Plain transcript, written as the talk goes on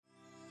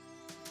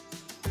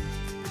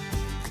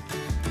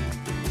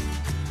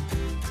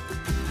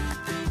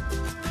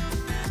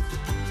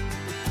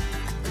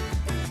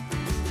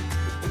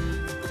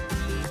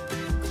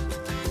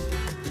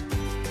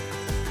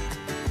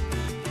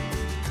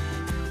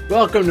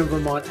Welcome to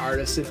Vermont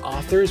Artists and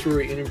Authors, where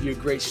we interview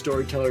great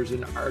storytellers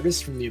and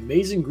artists from the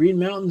amazing Green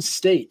Mountain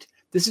State.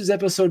 This is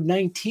episode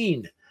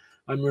 19.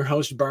 I'm your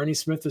host, Barney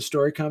Smith of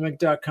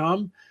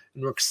StoryComic.com,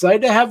 and we're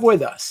excited to have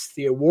with us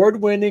the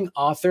award-winning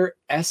author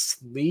S.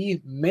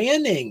 Lee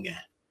Manning.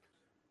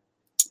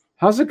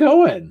 How's it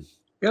going?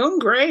 Going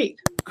great.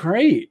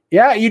 Great.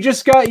 Yeah, I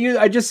just saw,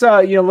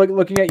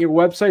 looking at your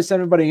website, so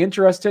anybody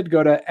interested,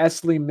 go to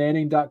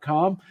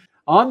sleemanning.com.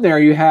 On there,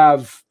 you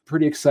have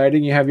pretty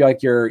exciting. You have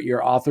like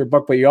your author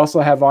book, but you also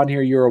have on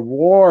here your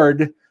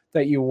award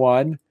that you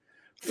won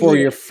for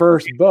your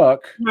first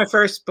book. My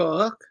first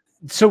book.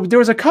 So there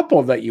was a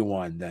couple that you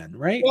won then,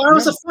 right? Well, I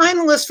was a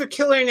finalist for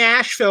Killer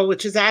Nashville,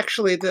 which is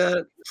actually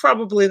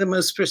probably the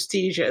most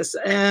prestigious.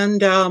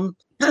 And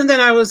then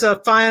I was a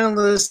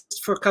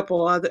finalist for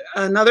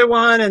another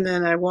one, and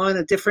then I won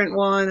a different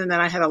one, and then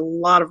I had a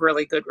lot of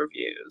really good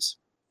reviews.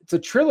 It's a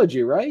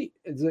trilogy, right?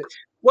 Is it?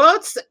 Well,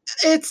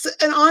 it's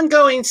an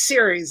ongoing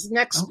series.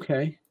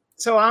 Okay.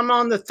 So I'm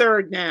on the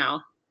third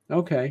now.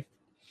 Okay.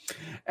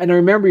 And I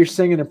remember you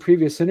saying in a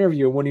previous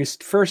interview, when you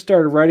first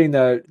started writing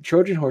the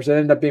Trojan Horse, it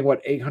ended up being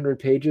 800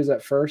 pages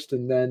at first,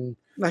 and then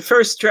my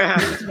first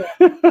draft,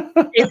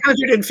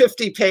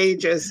 850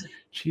 pages.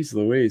 Jeez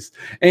Louise.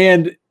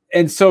 And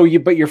so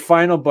but your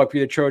final book,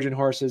 the Trojan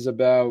Horse, is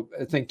about,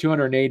 I think,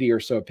 280 or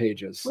so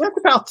pages. Well, that's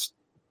about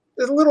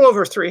a little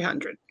over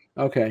 300.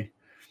 Okay.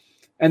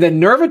 And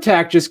then Nerve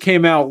Attack just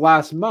came out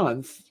last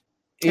month.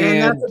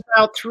 And that's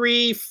about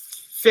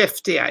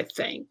 350, I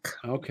think.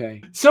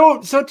 Okay. So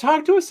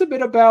talk to us a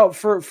bit about,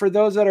 for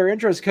those that are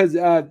interested,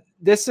 because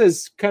this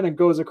is kind of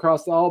goes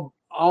across all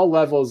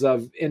levels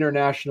of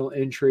international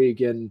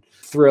intrigue and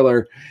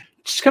thriller.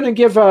 Just kind of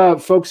give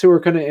folks who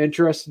are kind of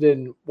interested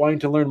in wanting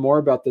to learn more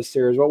about this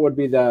series, what would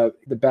be the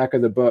back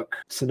of the book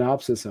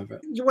synopsis of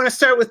it? You want to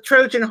start with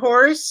Trojan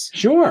Horse?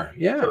 Sure.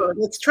 Yeah. Sure.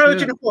 It's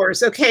Trojan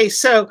Horse. Okay.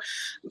 So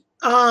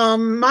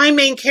my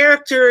main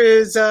character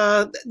is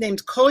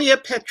named Kolya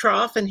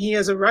Petrov, and he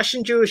is a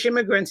Russian Jewish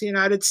immigrant to the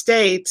United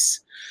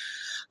States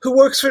who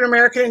works for an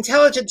American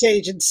intelligence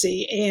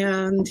agency.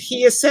 And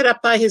he is set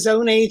up by his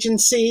own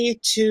agency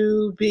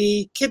to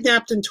be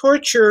kidnapped and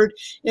tortured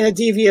in a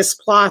devious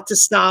plot to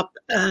stop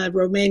a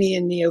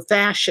Romanian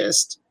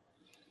neo-fascist.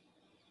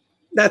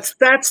 That's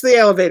the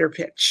elevator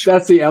pitch.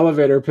 That's the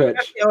elevator pitch.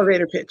 That's the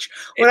elevator pitch.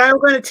 What I'm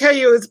going to tell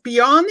you is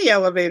beyond the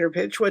elevator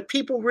pitch, what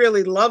people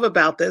really love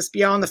about this,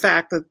 beyond the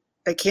fact that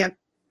they can't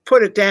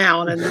put it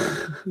down and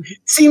it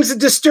seems to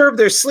disturb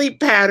their sleep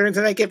patterns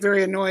and they get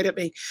very annoyed at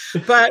me.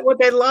 But what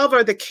they love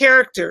are the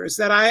characters.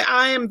 That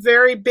I am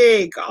very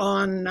big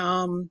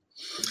on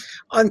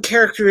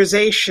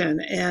characterization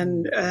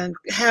and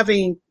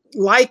having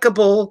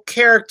likable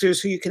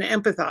characters who you can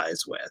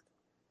empathize with.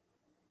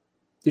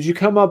 Did you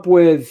come up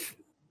with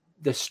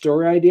the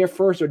story idea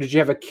first, or did you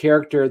have a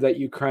character that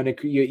you kind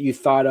of you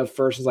thought of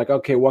first? It's like,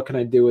 okay, what can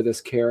I do with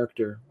this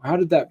character? How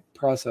did that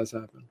process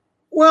happen?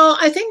 Well,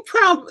 I think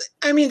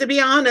to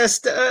be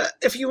honest,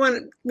 if you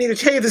want me to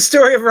tell you the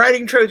story of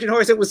writing Trojan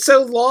Horse, it was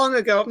so long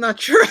ago, I'm not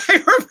sure I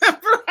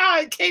remember how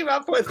I came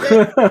up with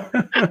it.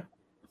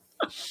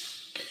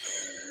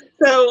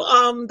 So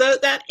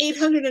that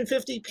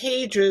 850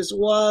 pages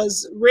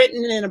was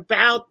written in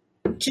about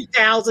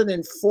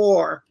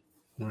 2004.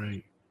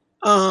 Right.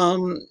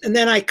 And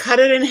then I cut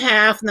it in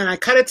half, and then I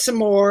cut it some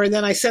more, and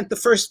then I sent the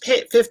first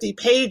 50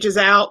 pages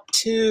out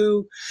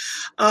to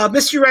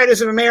Mystery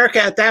Writers of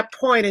America. At that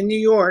point in New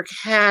York,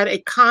 had a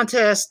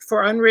contest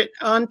for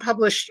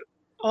unpublished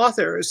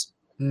authors,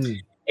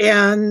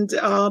 and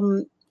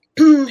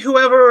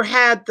whoever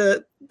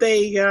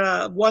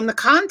won the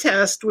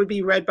contest would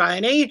be read by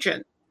an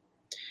agent.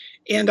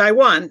 And I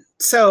won.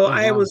 So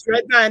I was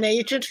read by an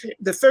agent.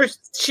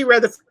 She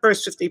read the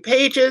first 50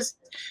 pages.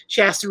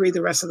 She asked to read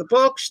the rest of the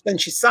book. Then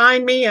she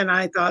signed me, and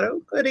I thought,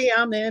 oh, goody,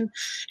 I'm in.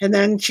 And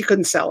then she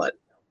couldn't sell it.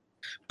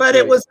 But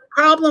the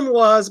problem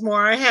was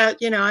more, I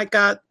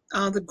got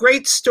the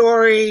great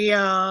story,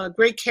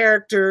 great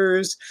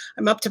characters.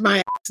 I'm up to my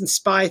ass in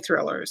spy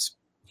thrillers.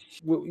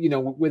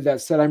 With that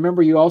said, I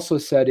remember you also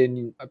said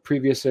in a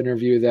previous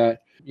interview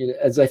that,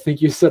 as I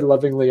think you said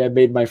lovingly, I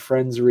made my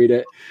friends read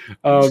it.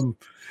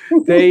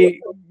 They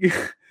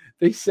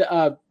said,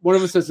 one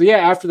of them says, yeah,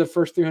 after the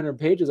first 300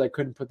 pages, I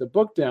couldn't put the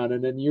book down.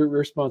 And then your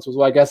response was,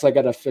 well, I guess I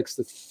got to fix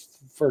the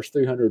first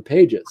 300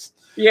 pages.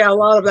 Yeah, a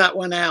lot of that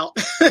went out.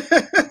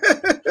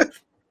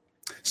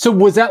 So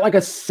was that like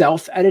a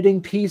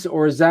self-editing piece,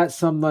 or is that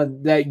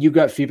something that you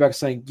got feedback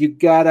saying, you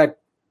got to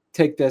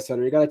take this out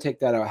or you got to take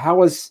that out?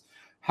 How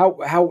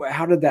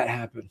did that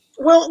happen?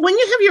 Well, when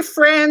you have your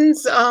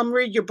friends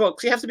read your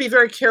books, you have to be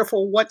very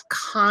careful what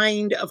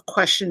kind of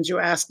questions you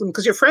ask them,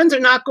 because your friends are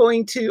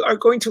going to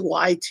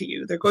lie to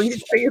you. They're going to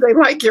tell you they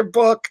like your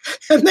book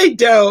and they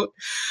don't.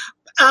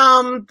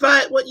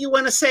 But what you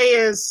want to say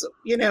is,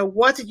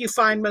 what did you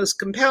find most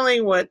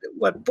compelling? What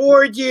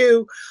bored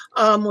you?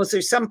 Was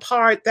there some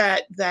part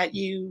that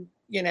you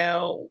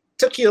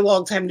took you a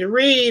long time to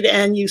read,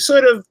 and you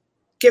sort of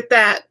get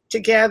that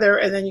together,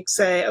 and then you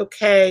say,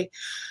 okay,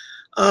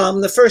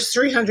 the first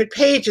 300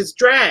 pages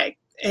drag.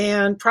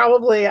 And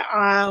probably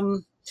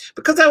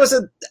because I was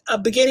a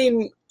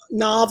beginning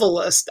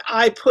novelist,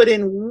 I put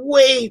in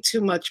way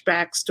too much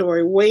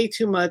backstory, way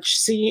too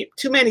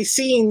many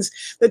scenes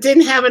that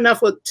didn't have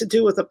enough to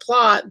do with the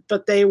plot,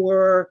 but they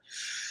were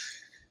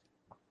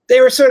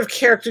sort of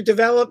character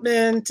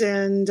development,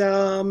 and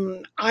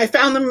I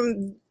found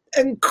them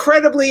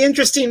incredibly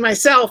interesting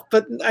myself,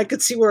 but I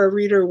could see where a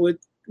reader would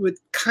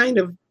kind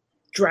of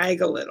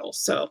drag a little.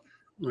 So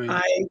right.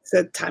 I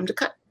said, time to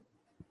cut.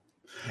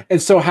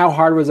 And so how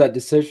hard was that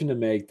decision to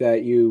make,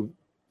 that you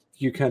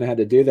kind of had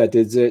to do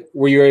that?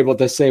 Were you able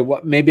to say,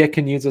 what, maybe I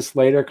can use this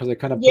later because I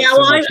kind of put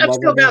I've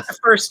still got the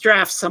first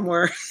draft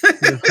somewhere.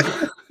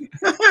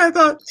 I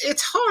thought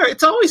it's hard.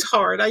 It's always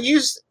hard.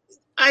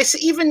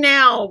 Even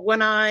now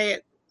when I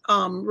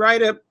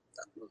write a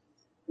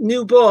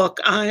new book,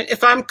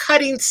 if I'm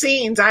cutting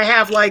scenes, I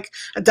have like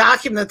a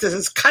document that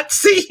says cut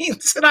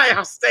scenes, and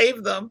I'll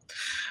save them,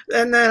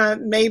 and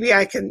then maybe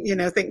I can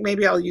think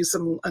maybe I'll use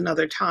them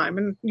another time,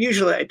 and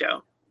usually I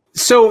don't.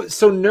 So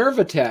Nerve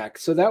Attack.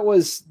 So that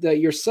was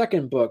your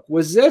second book.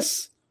 Was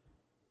this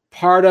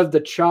part of the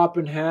Chop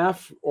in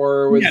Half,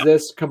 or was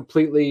this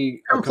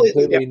completely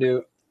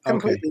new?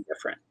 Completely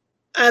different.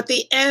 At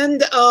the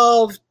end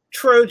of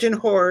Trojan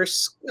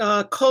Horse,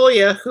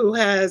 Kolya, who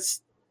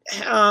has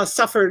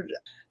suffered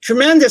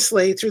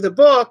tremendously through the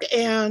book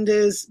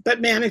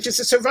but manages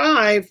to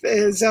survive,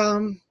 is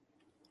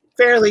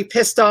fairly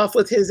pissed off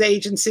with his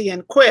agency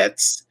and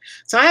quits.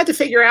 So I had to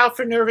figure out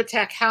for Nerve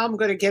Attack how I'm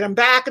going to get him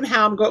back, and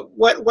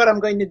what I'm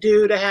going to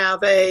do to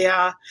have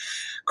a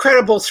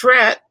credible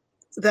threat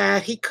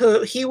that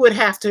he would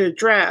have to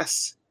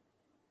address.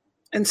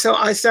 And so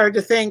I started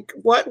to think,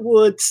 what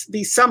would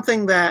be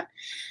something that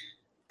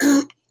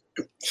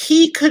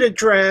he could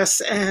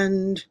address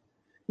and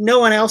no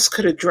one else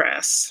could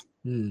address.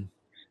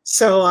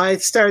 So I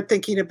started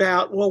thinking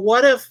about, well,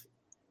 what if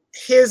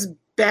his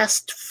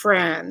best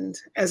friend,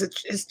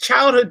 his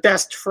childhood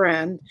best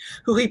friend,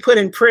 who he put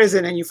in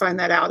prison, and you find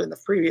that out in the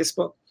previous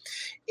book,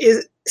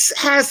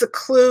 has a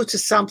clue to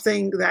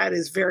something that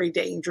is very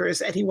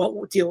dangerous, and he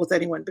won't deal with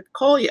anyone but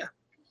Kolya.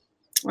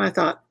 And I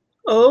thought,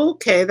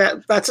 okay,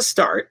 that's a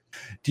start.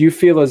 Do you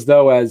feel as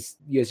though, as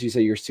you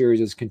say, your series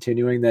is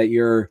continuing, that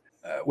you're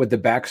with the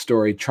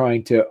backstory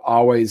trying to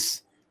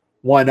always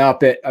one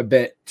up it a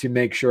bit to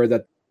make sure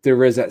that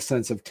there is that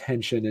sense of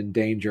tension and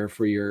danger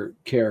for your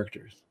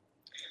characters?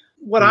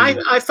 What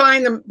I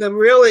find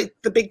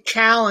the big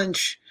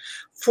challenge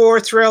for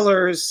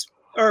thrillers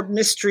or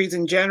mysteries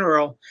in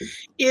general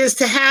is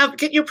to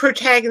get your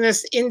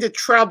protagonist into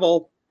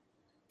trouble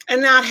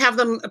and not have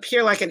them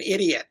appear like an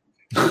idiot.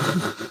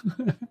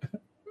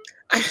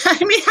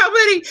 I mean,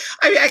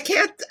 I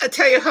can't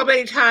tell you how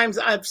many times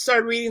I've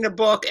started reading a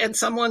book and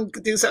someone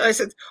do something. I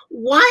said,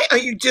 why are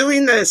you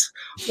doing this?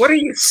 What, are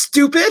you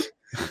stupid?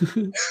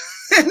 and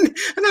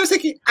I was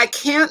thinking, I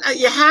can't,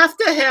 you have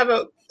to have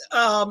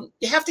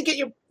you have to get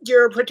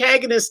your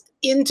protagonist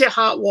into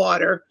hot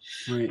water,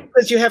 right?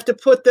 Because you have to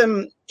put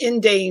them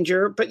in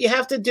danger, but you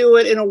have to do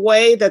it in a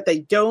way that they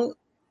don't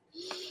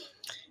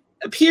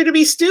appear to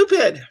be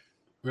stupid.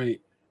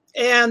 Right.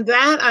 And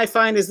that I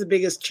find is the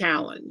biggest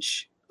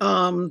challenge.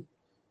 And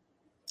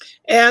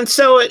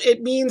so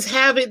it means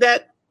having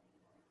that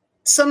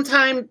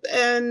sometime,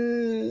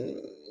 and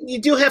you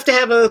do have to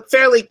have a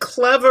fairly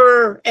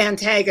clever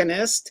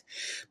antagonist,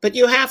 but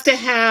you have to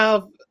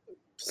have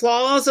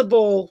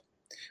plausible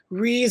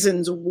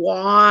reasons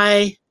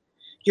why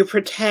your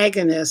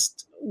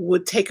protagonist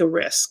would take a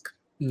risk.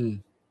 Do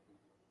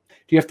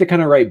you have to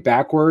kind of write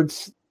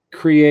backwards,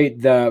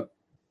 create the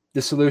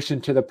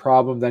solution to the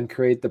problem, then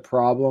create the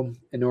problem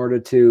in order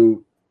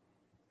to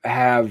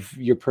have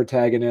your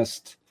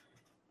protagonist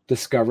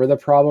discover the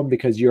problem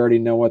because you already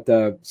know what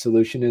the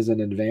solution is in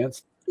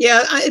advance?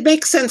 Yeah, it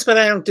makes sense, but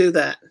I don't do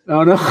that.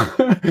 Oh no!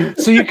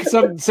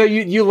 So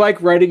you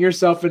like writing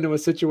yourself into a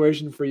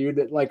situation for you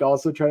to like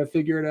also try to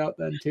figure it out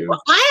then too?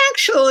 Well, I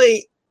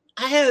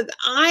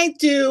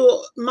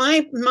do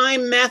my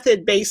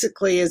method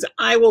basically is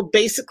I will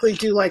basically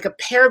do like a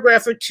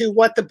paragraph or two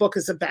what the book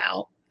is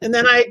about, and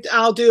then I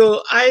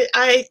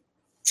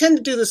tend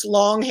to do this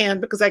longhand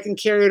because I can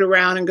carry it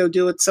around and go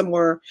do it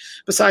somewhere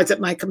besides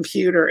at my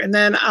computer. And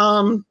then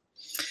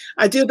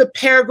I do the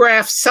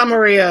paragraph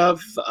summary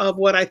of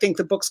what I think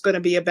the book's going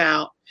to be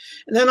about.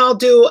 And then I'll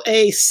do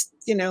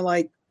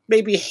like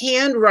maybe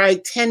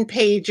handwrite 10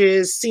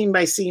 pages, scene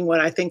by scene,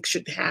 what I think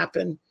should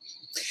happen.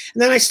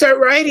 And then I start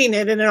writing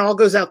it and it all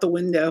goes out the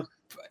window.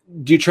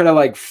 Do you try to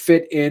like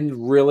fit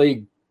in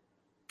really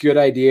good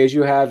ideas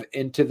you have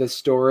into the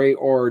story,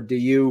 or do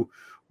you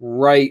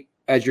write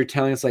as you're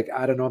telling us, like,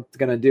 I don't know what I'm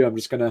going to do. I'm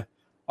just going to,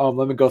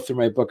 let me go through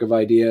my books of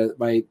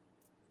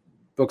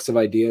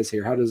ideas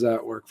here. How does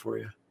that work for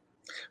you?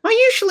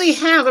 I usually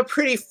have a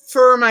pretty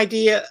firm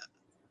idea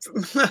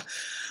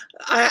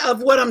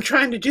of what I'm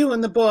trying to do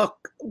in the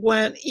book,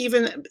 when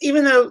even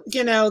though,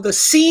 the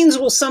scenes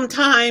will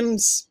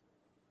sometimes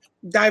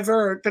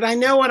divert, but I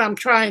know what I'm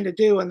trying to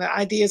do and the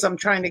ideas I'm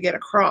trying to get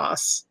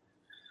across.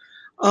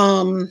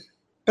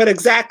 But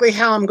exactly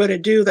how I'm going to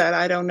do that,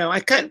 I don't know. I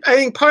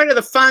think part of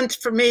the fun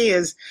for me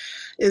is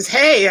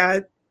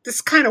hey,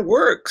 this kind of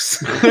works.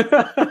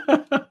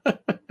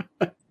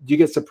 Do you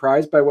get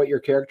surprised by what your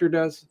character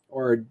does,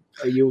 or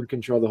are you in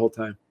control the whole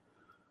time?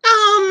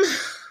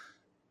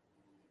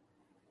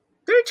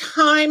 There are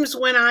times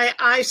when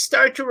I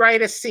start to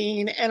write a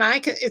scene and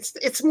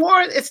it's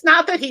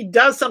not that he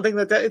does something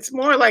it's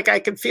more like I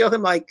can feel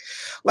him like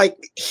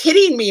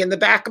hitting me in the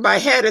back of my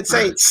head and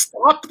saying,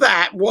 "Stop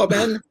that,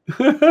 woman."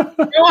 No,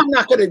 I'm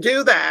not going to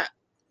do that.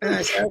 And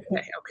I say,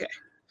 okay.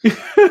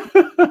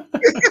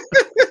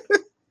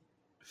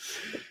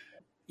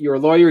 You're a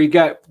lawyer. You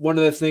got one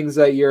of the things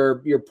that your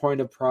point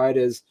of pride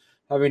is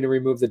having to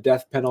remove the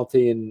death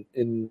penalty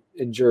in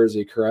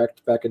Jersey,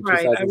 correct? Back in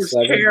 2007. I was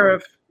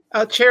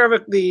chair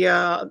of the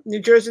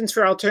New Jerseyans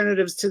for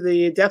Alternatives to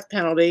the Death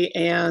Penalty,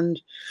 and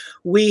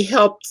we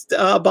helped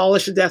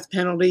abolish the death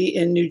penalty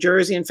in New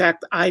Jersey. In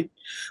fact, I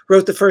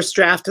wrote the first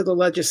draft of the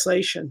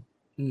legislation.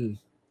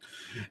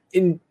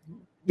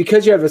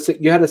 Because you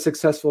had a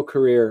successful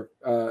career,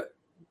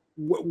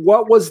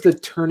 what was the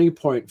turning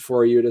point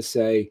for you to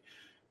say,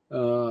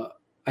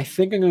 I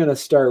think I'm going to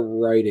start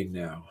writing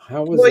now?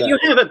 How was that? You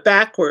have it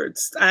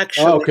backwards,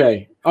 actually. Oh,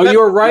 okay. Oh, you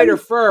were a writer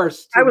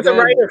first. I was a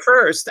writer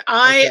first.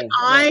 I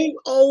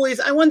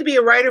wanted to be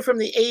a writer from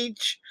the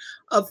age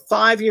of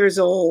 5 years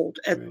old.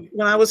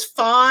 When I was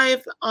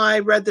 5, I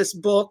read this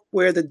book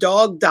where the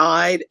dog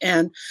died,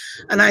 and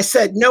I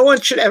said, no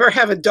one should ever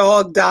have a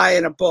dog die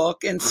in a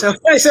book. And so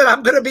I said,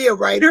 I'm going to be a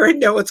writer, and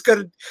no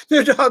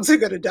dogs are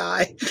going to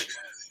die.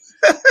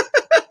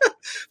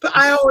 But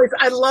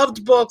I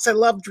loved books. I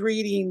loved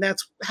reading.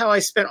 That's how I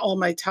spent all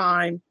my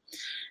time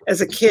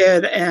as a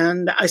kid.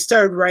 And I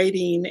started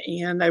writing,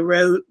 and I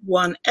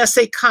won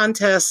essay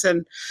contests,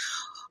 and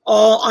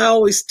I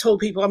always told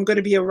people, I'm going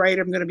to be a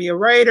writer. I'm going to be a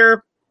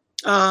writer.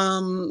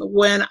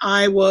 When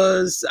I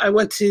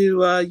went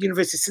to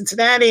University of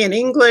Cincinnati in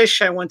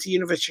English. I went to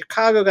University of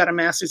Chicago, got a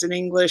master's in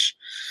English,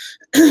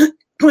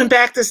 went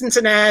back to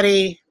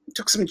Cincinnati,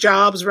 took some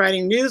jobs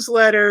writing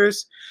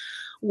newsletters,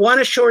 won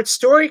a short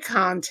story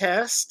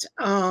contest.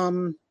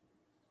 And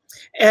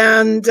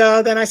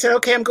then I said,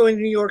 okay, I'm going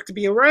to New York to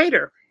be a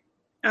writer.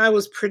 I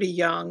was pretty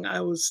young.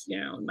 I was,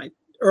 in my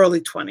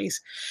early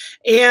 20s.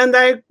 And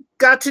I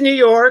got to New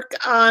York,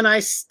 and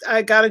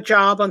I got a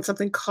job on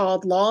something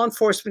called Law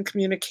Enforcement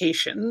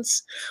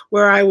Communications,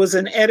 where I was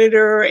an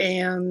editor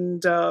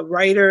and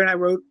writer, and I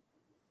wrote,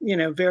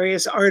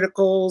 various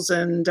articles.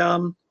 And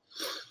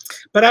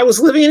but I was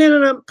living in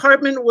an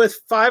apartment with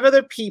 5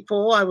 other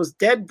people. I was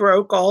dead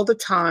broke all the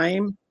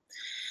time.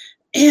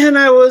 And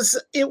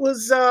it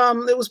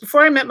was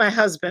before I met my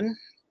husband.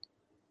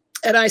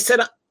 And I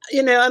said,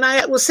 and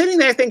I was sitting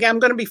there thinking, I'm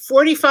going to be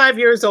 45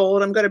 years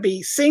old. I'm going to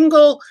be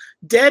single,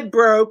 dead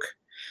broke,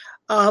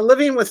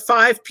 living with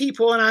 5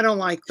 people, and I don't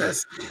like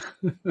this.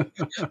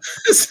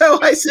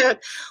 So I said,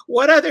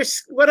 what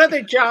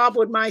other job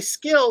would my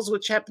skills,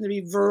 which happen to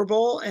be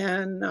verbal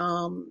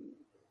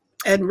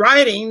and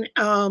writing,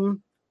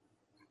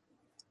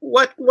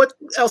 what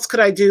else could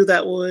I do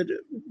that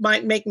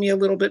might make me a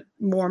little bit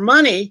more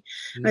money?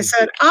 And I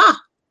said,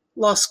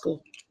 law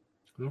school.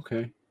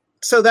 Okay.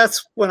 So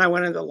that's when I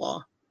went into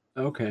law.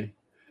 Okay.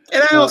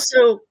 And I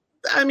also,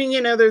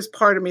 there's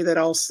part of me that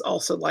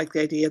also liked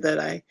the idea that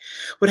I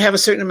would have a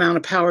certain amount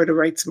of power to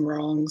right some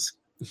wrongs.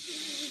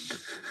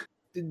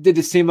 Did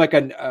it seem like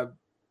an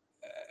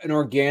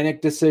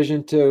organic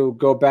decision to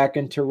go back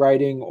into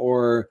writing,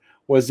 or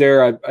was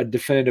there a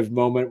definitive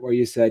moment where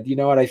you said, you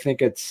know what, I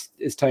think it's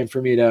time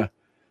for me to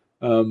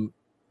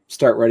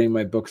start writing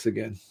my books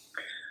again?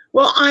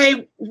 Well,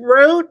 I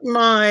wrote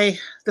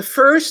the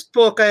first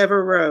book I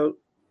ever wrote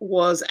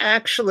was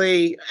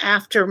actually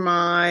after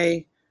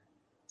my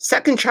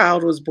second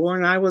child was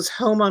born. I was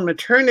home on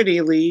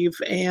maternity leave,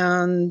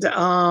 and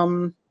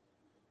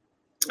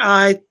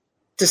I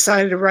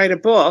decided to write a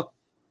book.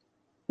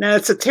 Now,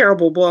 it's a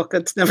terrible book.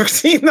 It's never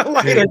seen the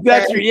light of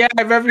day. Yeah,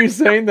 I remember you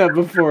saying that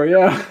before.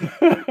 Yeah.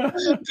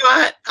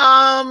 But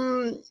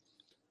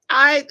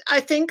I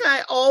think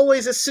I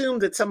always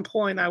assumed at some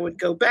point I would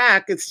go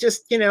back. It's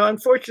just,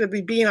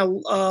 unfortunately, being a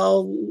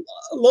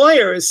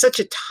lawyer is such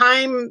a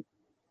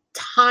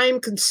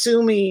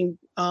time-consuming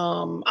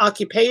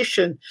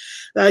occupation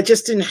that I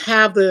just didn't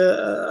have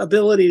the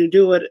ability to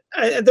do it.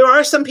 There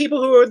are some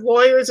people who are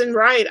lawyers and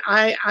write.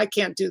 I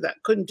can't do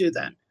that. Couldn't do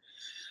that.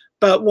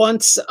 But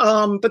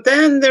but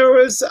then there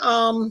was,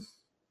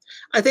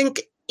 I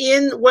think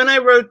when I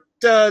wrote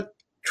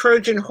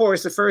Trojan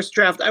Horse, the first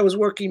draft, I was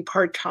working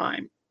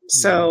part-time.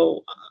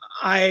 So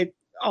I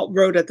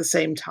wrote at the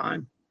same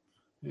time.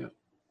 Yeah.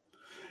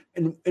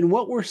 And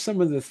what were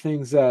some of the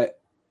things that,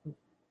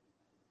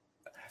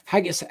 I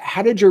guess,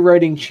 how did your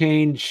writing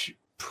change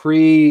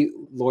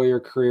pre-lawyer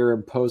career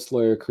and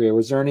post-lawyer career?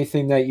 Was there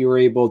anything that you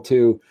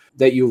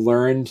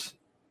learned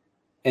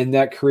in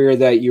that career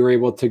that you were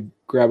able to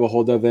grab a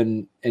hold of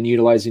and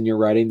utilize in your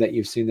writing that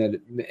you've seen that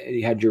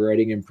it had your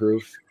writing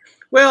improve?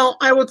 Well,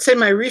 I would say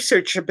my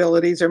research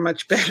abilities are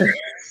much better.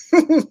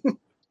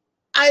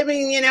 I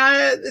mean,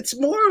 it's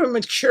more of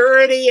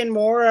maturity and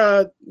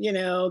more,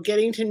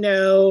 getting to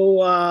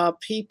know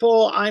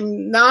people.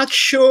 I'm not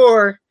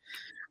sure.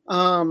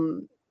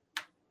 I'm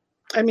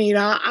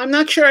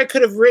not sure I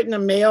could have written a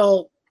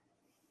male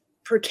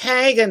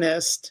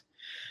protagonist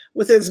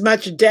with as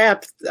much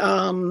depth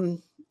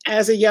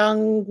as a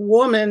young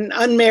woman,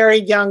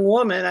 unmarried young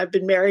woman. I've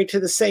been married to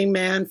the same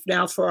man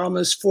now for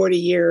almost 40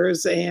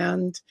 years,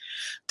 and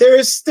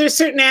there's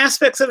certain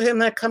aspects of him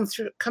that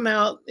come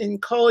out in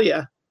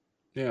Kolya.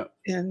 Yeah.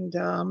 And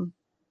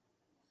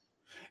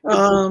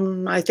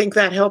I think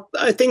that helped.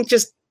 I think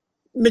just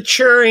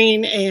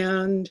maturing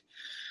and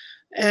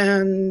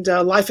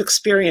life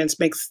experience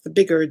makes the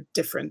bigger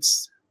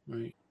difference.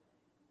 Right.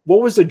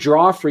 What was the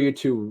draw for you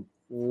to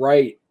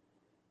write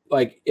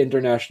like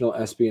international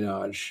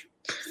espionage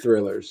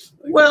thrillers?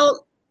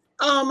 Well,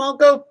 I'll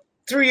go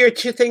through your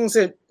two things.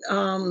 That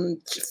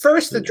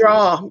first, the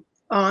draw,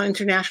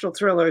 international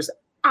thrillers.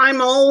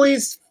 I'm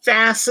always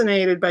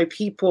fascinated by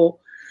people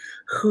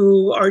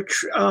who are.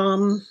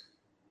 I'm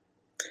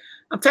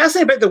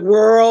fascinated by the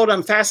world.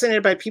 I'm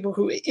fascinated by people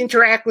who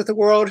interact with the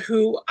world,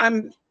 who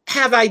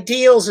have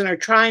ideals and are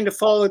trying to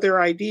follow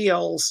their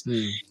ideals.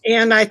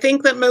 And I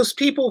think that most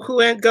people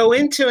who go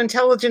into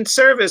intelligence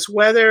service,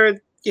 whether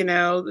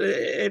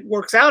it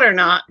works out or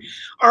not,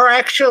 are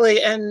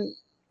actually and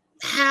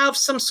have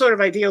some sort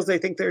of ideals they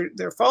think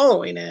they're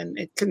following, and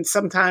it can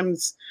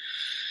sometimes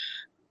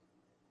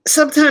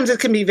it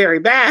can be very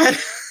bad,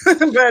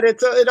 but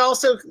it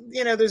also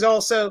there's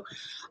also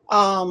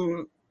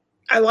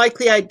I like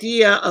the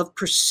idea of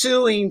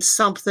pursuing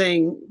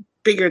something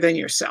bigger than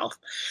yourself,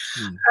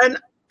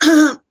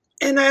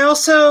 and I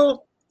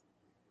also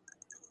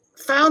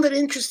found it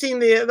interesting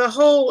the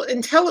whole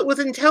with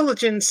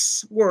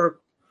intelligence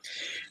work.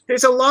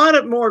 There's a lot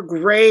of more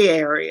gray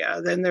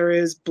area than there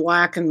is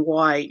black and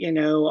white.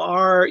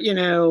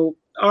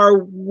 Are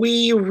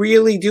we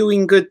really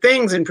doing good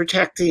things in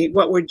protecting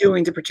what we're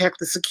doing to protect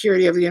the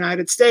security of the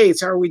United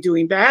States? Are we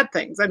doing bad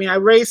things? I mean, I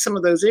raised some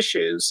of those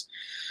issues.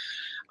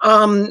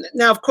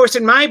 Now, of course,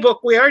 in my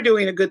book, we are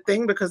doing a good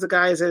thing because the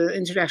guy is an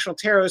international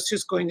terrorist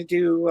who's going to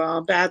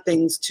do bad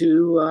things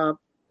to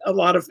a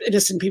lot of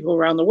innocent people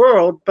around the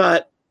world.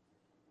 But,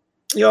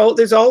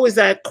 there's always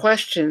that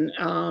question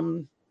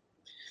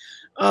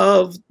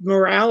of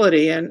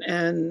morality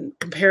and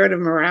comparative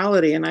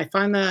morality. And I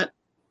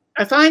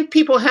find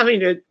people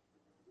having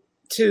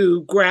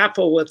to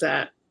grapple with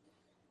that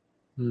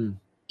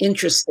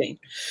interesting.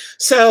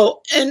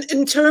 So, and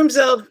in terms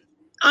of,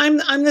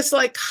 I'm this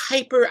like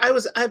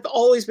I've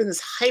always been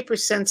this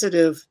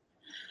hypersensitive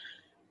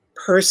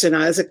person.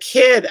 As a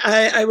kid,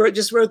 I wrote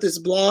this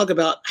blog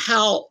about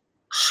how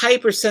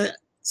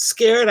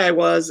scared I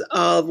was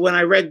of when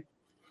I read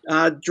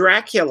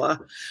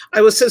Dracula.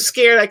 I was so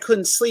scared I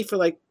couldn't sleep for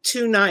like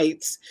 2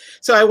 nights.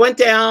 So I went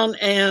down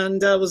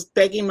and was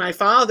begging my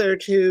father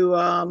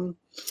to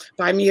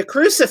buy me a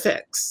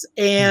crucifix.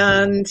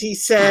 And he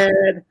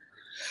said,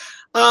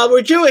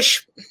 we're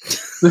Jewish.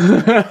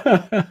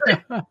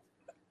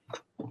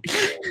 And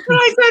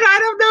I said, I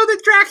don't know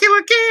that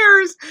Dracula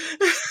cares.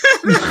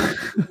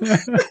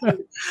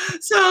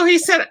 So he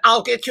said,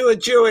 I'll get you a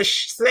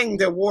Jewish thing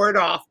to ward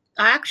off.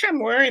 I'm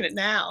wearing it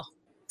now.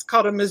 It's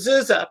called a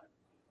mezuzah.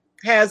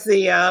 Has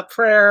the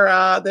prayer,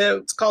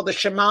 it's called the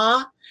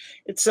Shema.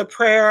 It's a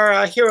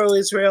prayer, Hear, O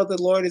Israel,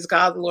 the Lord is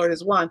God, the Lord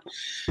is one.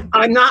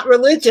 I'm not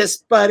religious,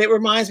 but it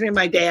reminds me of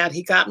my dad.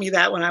 He got me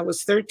that when I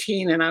was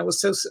 13, and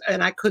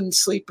I couldn't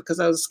sleep because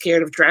I was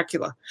scared of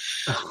Dracula.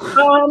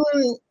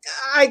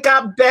 I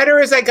got better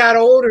as I got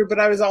older, but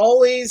I was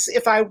always,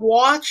 if I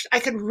watched, I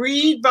could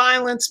read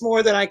violence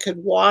more than I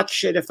could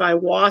watch it. If I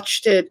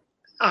watched it,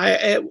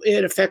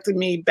 it affected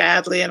me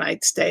badly, and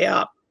I'd stay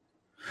up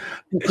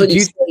and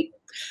couldn't sleep.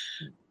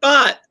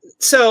 But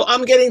so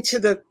I'm getting to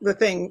the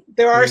thing.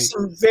 There are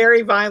some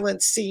very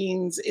violent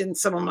scenes in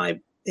some of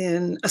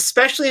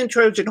especially in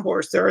Trojan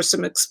Horse. There are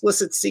some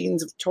explicit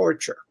scenes of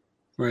torture.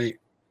 Right.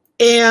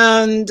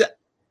 And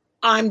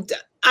I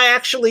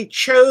actually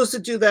chose to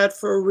do that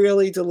for a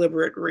really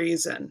deliberate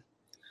reason.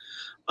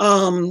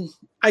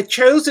 I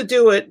chose to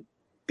do it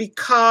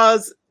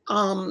because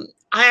I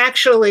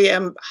actually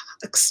am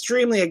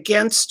extremely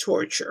against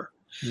torture.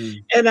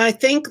 And I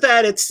think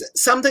that it's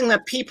something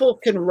that people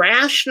can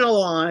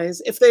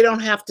rationalize if they don't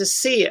have to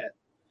see it.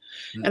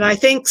 And I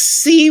think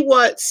see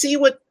what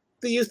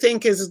you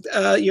think is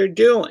you're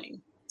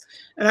doing.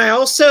 And I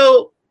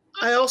also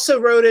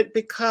wrote it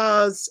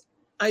because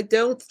I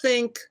don't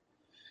think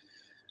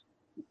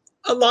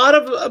a lot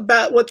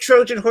about what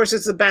Trojan Horse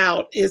is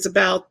about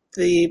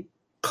the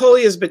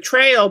Kolya's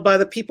betrayal by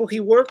the people he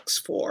works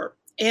for.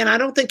 And I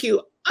don't think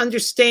you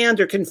understand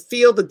or can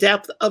feel the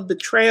depth of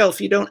betrayal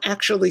if you don't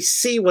actually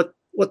see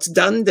what's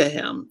done to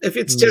him. If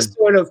it's just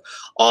sort of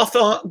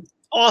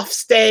off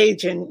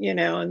stage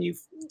and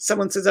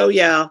someone says, "Oh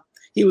yeah,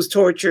 he was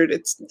tortured,"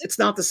 it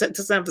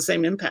doesn't have the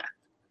same impact.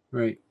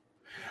 Right.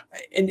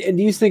 And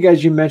do you think,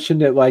 as you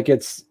mentioned it, like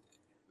it's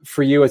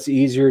for you, it's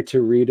easier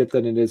to read it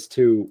than it is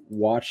to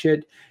watch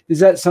it? Is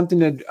that something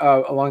that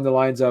along the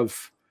lines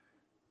of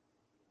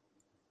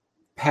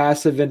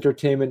passive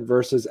entertainment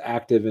versus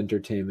active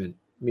entertainment,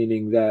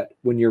 meaning that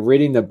when you're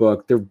reading the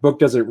book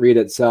doesn't read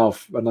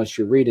itself unless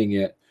you're reading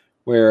it,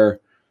 where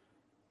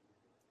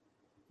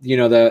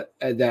the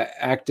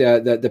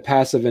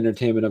passive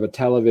entertainment of a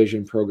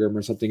television program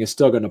or something is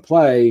still going to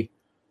play.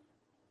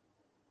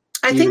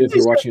 I think if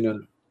you're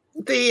watching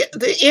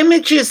the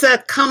images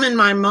that come in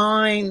my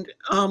mind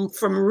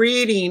from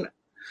reading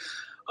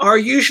are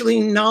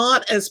usually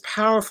not as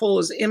powerful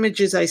as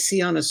images I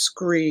see on a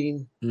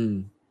screen.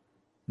 And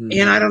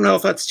I don't know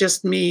if that's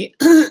just me.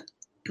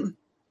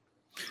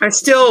 I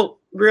still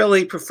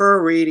really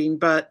prefer reading,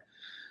 but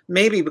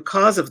maybe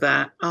because of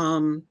that.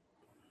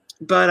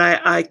 But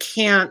I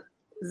can't,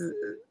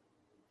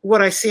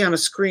 what I see on a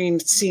screen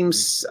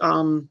seems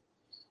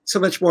so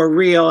much more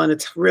real, and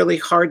it's really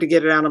hard to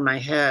get it out of my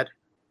head.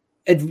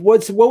 And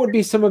what would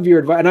be some of your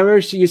advice? And I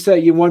remember you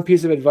said one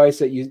piece of advice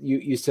that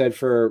you said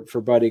for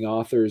budding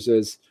authors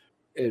is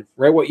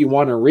write what you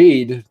want to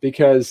read,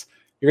 because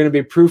you're going to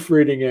be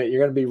proofreading it. You're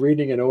going to be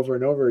reading it over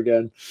and over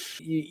again.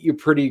 You're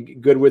pretty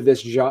good with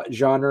this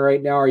genre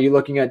right now. Are you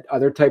looking at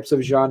other types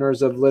of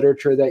genres of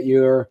literature that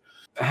you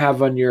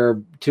have on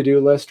your to-do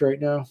list right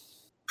now?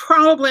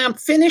 Probably. I'm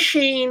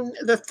finishing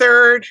the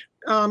third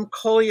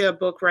Kolya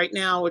book right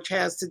now, which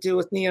has to do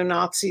with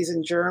neo-Nazis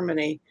in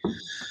Germany.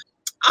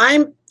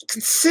 I'm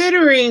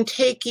considering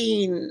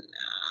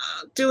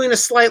doing a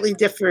slightly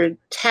different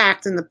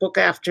tact in the book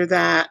after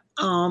that.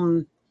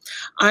 I'm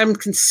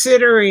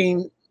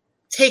considering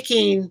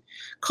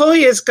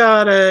Kolya's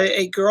got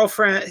a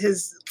girlfriend,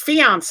 his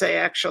fiance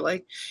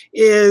actually,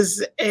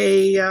 is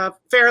a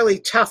fairly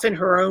tough in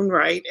her own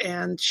right,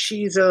 and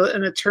she's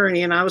an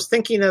attorney, and I was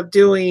thinking of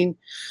doing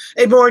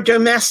a more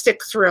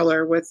domestic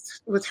thriller with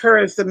her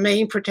as the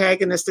main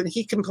protagonist, and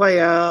he can play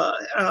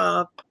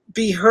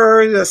be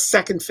her the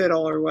second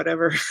fiddle or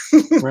whatever.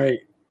 Right.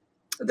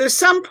 There's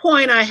some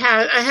point I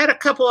had a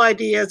couple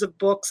ideas of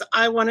books.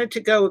 I wanted to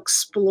go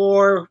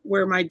explore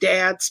where my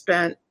dad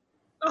spent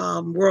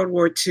World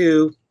War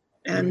II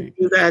and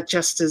do that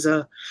just as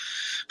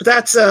but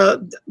that's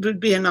would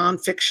be a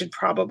nonfiction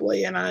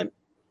probably. And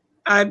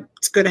I'm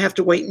going to have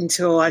to wait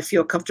until I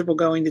feel comfortable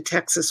going to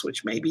Texas,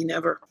 which maybe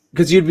never.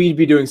 Because you'd be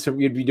doing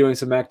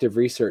some active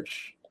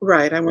research.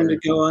 Right. I wanted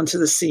to go onto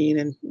the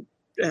scene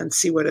and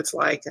see what it's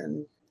like.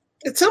 And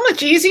it's so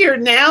much easier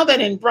now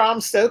than in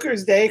Bram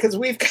Stoker's day, because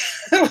we've got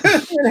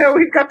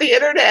the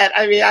internet.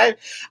 I mean,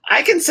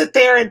 I can sit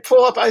there and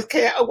pull up,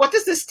 okay, what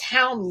does this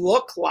town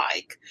look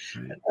like?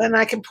 Right. And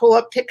I can pull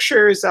up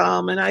pictures,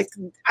 and I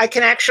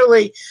can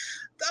actually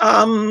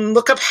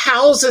look up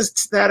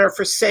houses that are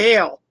for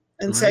sale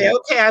and say,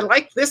 okay, I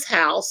like this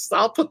house,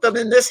 I'll put them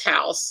in this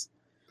house.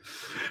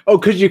 Oh,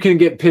 because you can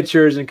get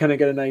pictures and kind of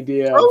get an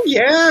idea. Oh,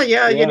 yeah.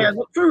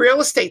 Look for real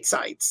estate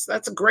sites.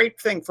 That's a great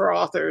thing for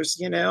authors.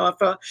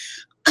 If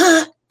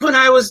when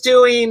I was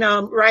doing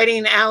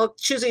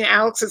choosing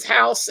Alex's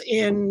house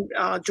in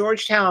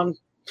Georgetown,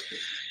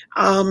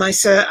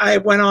 I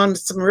went on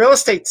some real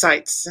estate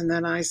sites, and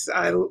then I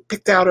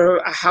picked out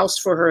a house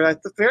for her. I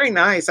thought, very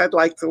nice. I'd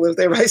like to live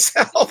there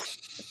myself.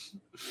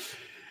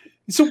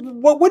 So,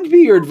 what would be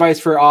your advice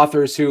for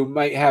authors who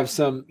might have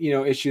some,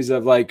 issues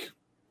of like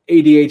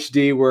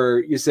ADHD, where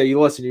you say,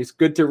 listen, it's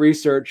good to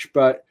research,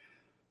 but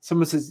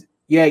someone says,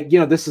 yeah,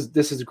 this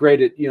is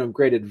great,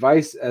 great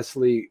advice,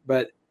 Esli,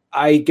 but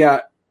I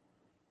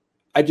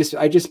just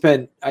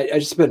spent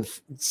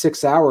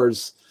 6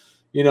 hours,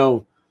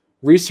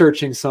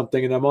 researching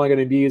something, and I'm only going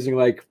to be using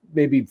like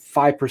maybe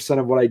 5%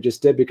 of what I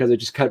just did, because I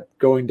just kept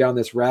going down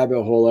this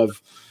rabbit hole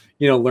of,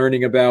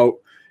 learning about,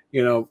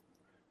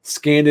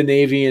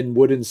 Scandinavian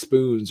wooden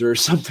spoons or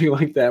something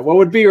like that. What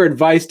would be your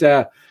advice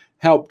to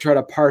help try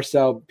to parse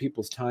out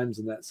people's times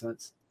in that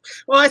sense?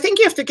 Well, I think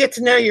you have to get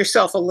to know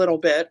yourself a little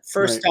bit.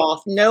 First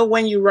off, know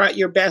when you write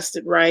your best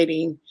at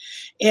writing,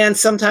 and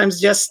sometimes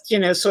just,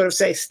 sort of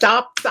say,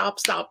 stop.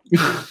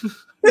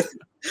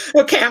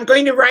 Okay, I'm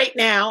going to write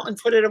now, and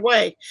put it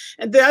away.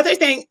 And the other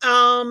thing,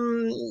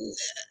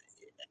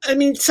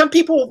 some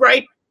people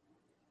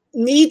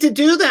need to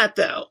do that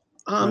though.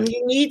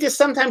 You need to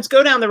sometimes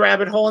go down the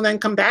rabbit hole and then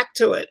come back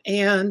to it.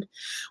 And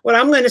what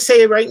I'm going to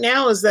say right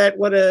now is that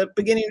what a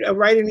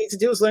writer needs to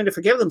do is learn to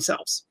forgive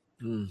themselves.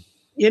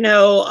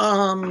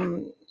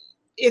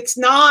 It's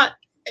not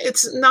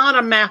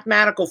a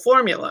mathematical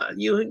formula.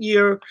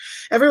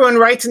 Everyone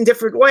writes in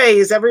different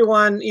ways.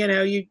 Everyone,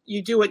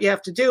 you do what you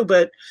have to do,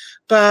 but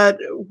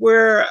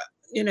we're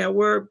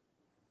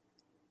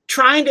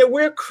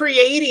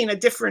creating a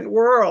different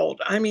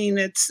world. I mean,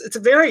 it's a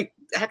very,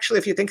 actually,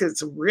 if you think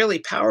it's really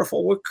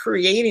powerful, we're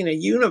creating a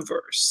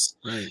universe.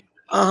 Right.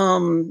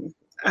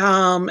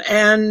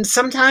 And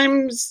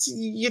sometimes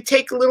you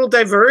take a little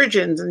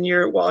divergence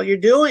while you're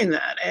doing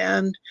that,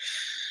 and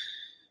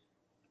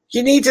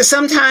you need to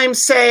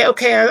sometimes say,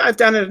 okay, I've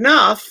done it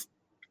enough,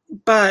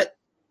 but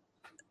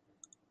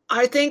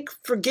I think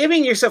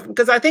forgiving yourself,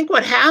 because I think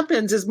what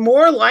happens is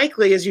more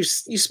likely is you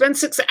spend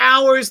 6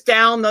 hours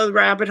down the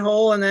rabbit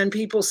hole, and then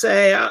people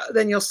say,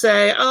 then you'll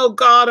say, "Oh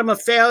God, I'm a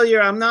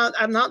failure. I'm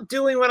not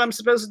doing what I'm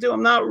supposed to do.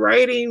 I'm not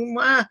writing."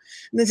 And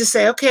then just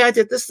say, "Okay, I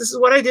did this. This is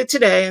what I did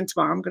today, and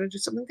tomorrow I'm going to do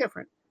something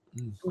different.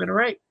 I'm going to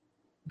write."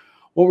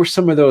 What were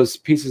some of those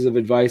pieces of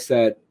advice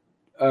that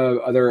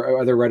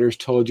other writers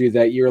told you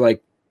that you're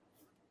like,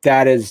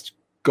 that is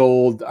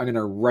gold, I'm going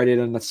to write it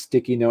on a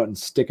sticky note and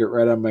stick it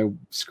right on my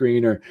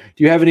screen? Or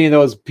do you have any of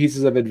those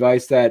pieces of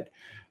advice that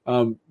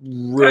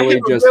really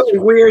I have a really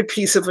weird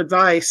piece of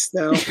advice,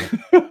 though.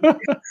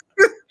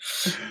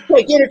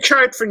 Like, get a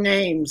chart for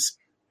names.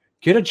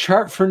 Get a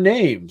chart for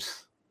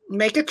names.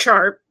 Make a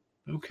chart.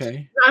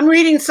 Okay. I'm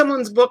reading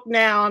someone's book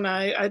now, and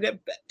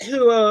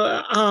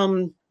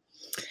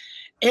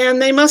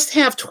and they must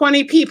have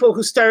 20 people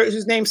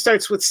whose name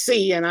starts with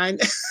C, and I'm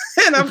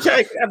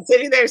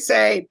sitting there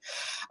saying,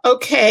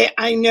 okay,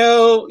 I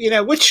know,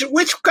 which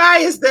guy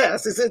is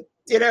this? Is it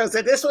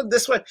this one,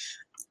 this one?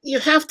 You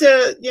have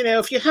to,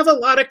 if you have a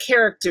lot of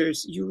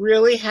characters, you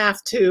really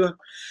have to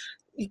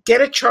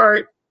get a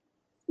chart,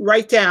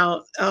 write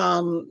down,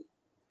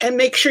 and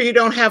make sure you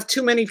don't have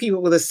too many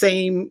people with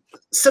the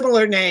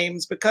similar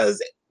names,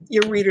 because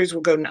your readers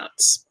will go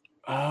nuts.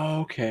 Oh,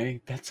 okay.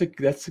 That's a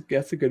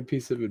good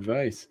piece of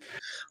advice.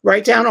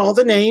 Write down all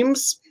the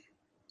names.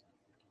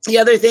 The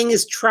other thing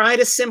is try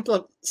to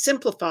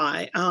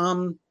simplify.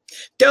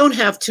 Don't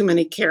have too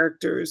many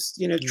characters.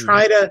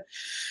 Try to.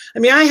 I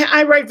mean,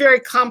 I write very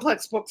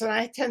complex books, and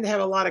I tend to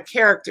have a lot of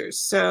characters,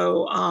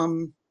 so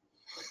I'm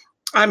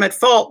at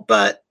fault.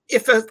 But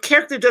if a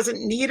character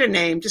doesn't need a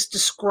name, just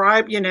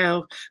describe,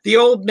 the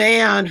old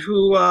man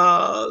who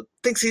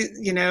thinks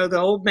the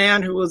old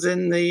man who was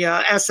in the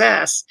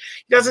SS.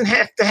 He doesn't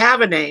have to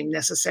have a name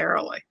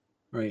necessarily.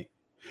 Right.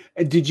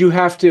 And did you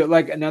have to,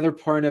 like, another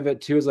part of it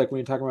too is like when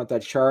you're talking about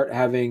that chart,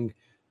 having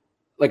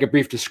like a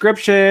brief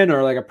description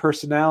or like a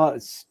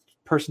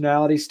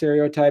personality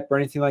stereotype or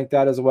anything like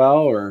that as well?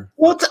 Or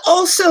well,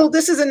 also,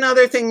 this is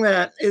another thing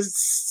that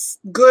is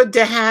good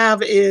to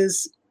have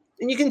is,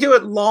 and you can do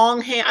it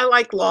longhand. I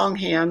like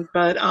longhand,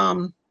 but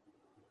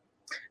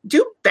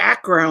do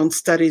background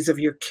studies of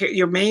your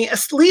main, at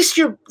least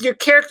your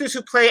characters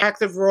who play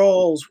active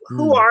roles.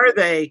 Who are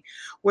they?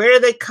 Where do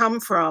they come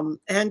from?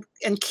 And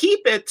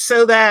keep it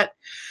so that,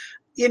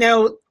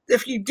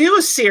 if you do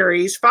a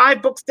series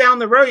 5 books down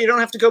the road, you don't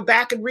have to go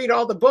back and read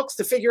all the books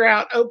to figure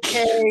out,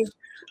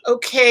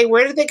 okay,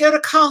 where did they go to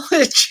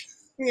college?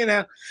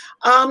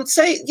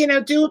 Say,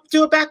 do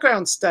a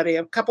background study,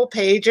 a couple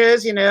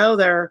pages, who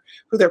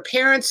their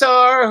parents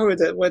are,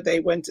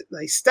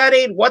 they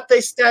studied, what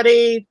they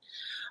studied,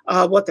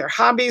 what their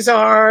hobbies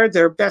are,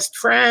 their best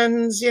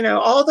friends,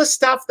 all the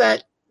stuff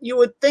that you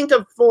would think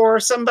of for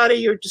somebody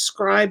you're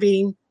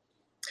describing.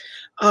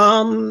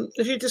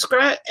 If you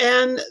describe,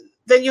 and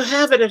then you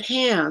have it at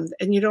hand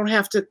and you don't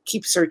have to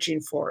keep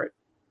searching for it.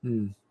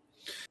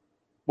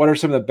 What are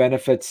some of the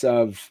benefits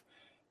of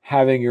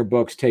having your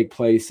books take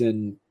place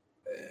in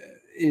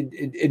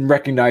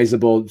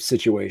recognizable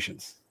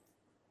situations?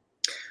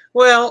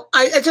 Well,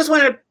 I just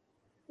want to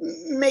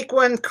make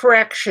one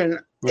correction.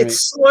 Right.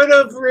 It's sort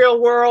of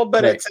real world,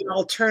 but it's an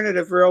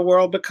alternative real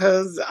world,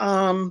 because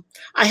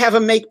I have a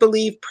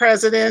make-believe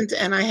president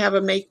and I have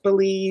a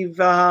make-believe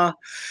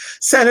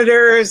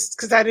senators,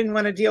 because I didn't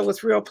want to deal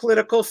with real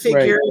political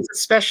figures,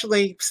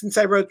 especially since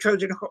I wrote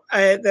Trojan.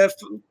 The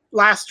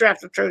last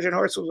draft of Trojan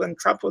Horse was when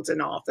Trump was in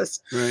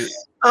office. Right.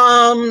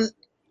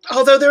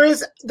 Although there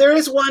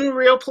is one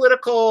real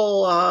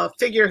political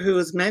figure who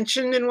is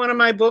mentioned in one of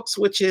my books,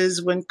 which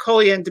is when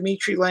Kolya and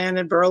Dmitry land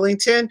in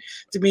Burlington.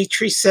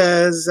 Dmitry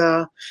says,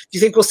 "Do you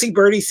think we'll see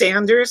Bernie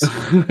Sanders?"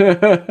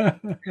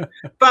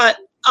 But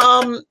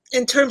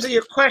in terms of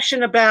your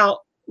question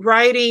about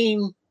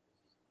writing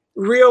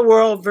real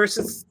world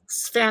versus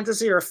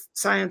fantasy or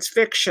science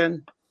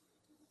fiction,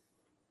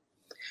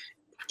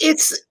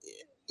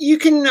 you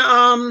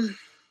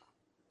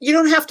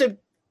don't have to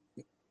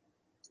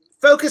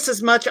focus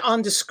as much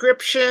on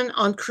description,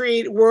 on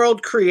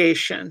world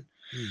creation.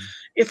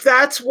 If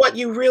that's what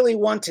you really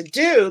want to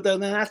do,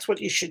 then that's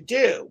what you should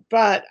do.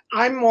 But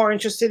I'm more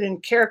interested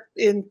in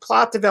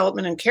plot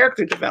development and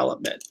character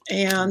development,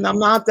 and I'm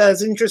not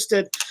as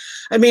interested.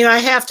 I mean, I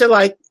have to,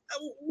 like,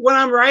 when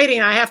I'm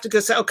writing, I have to go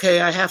say, okay,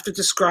 I have to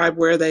describe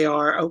where they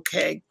are.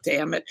 Okay,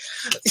 damn it.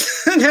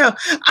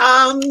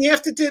 You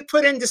have to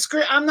put in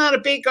I'm not a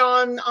big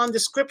on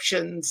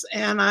descriptions,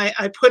 and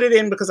I put it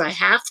in because I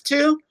have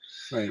to.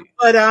 Right.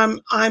 But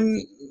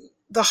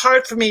the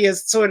heart for me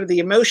is sort of the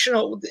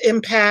emotional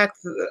impact,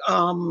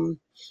 the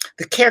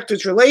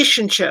characters'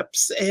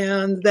 relationships,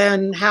 and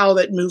then how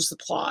that moves the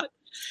plot.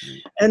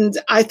 And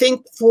I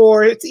think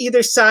for it's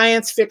either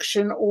science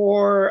fiction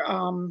or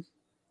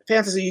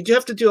fantasy, you do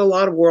have to do a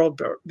lot of world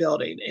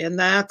building, and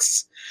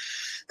that's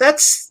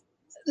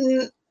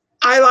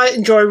I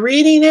enjoy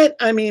reading it.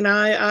 I mean,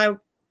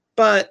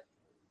 but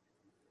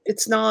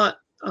it's not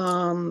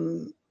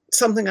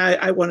something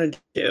I want to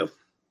do.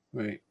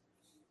 Right.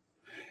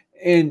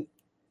 And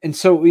And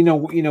so,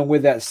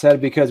 with that said,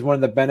 because one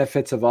of the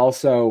benefits of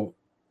also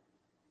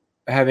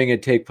having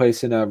it take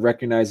place in a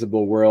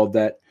recognizable world,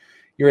 that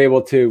you're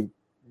able to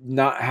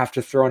not have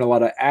to throw in a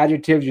lot of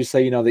adjectives. You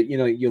say, that,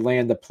 you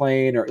land the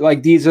plane, or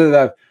like, these are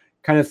the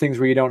kind of things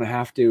where you don't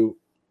have to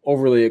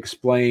overly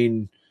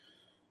explain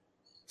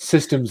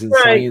systems and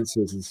Right.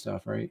 sciences and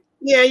stuff, right?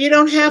 Yeah, you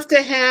don't have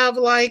to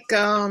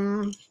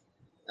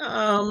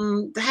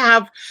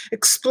have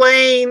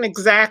explain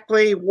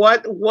exactly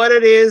what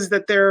it is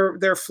that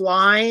they're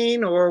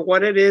flying, or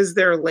what it is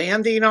they're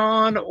landing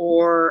on,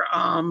 or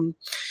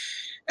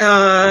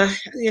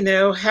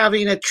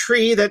having a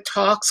tree that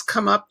talks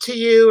come up to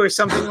you or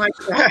something like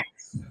that.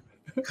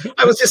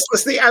 I was just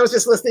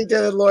listening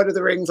to Lord of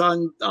the Rings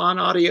on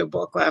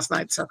audiobook last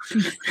night. So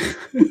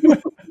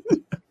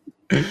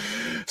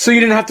so you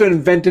didn't have to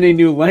invent any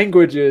new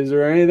languages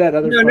or any of that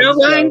other no stuff.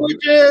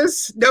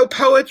 Languages, no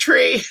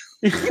poetry.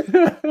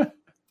 I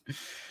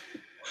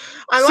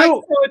like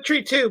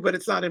poetry too, but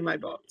it's not in my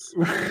books.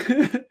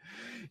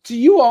 Do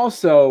you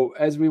also,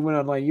 as we went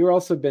online, you've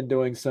also been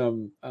doing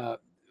some over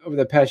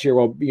the past year?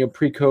 Well,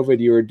 pre-COVID,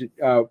 you were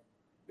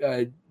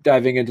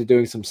diving into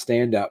doing some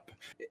stand-up.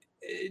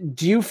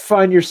 Do you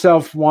find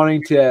yourself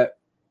wanting to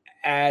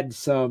add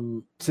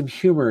some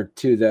humor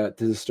to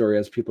the story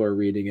as people are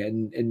reading it,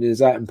 and is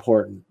that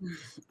important?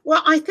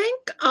 Well, I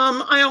think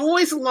I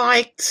always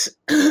liked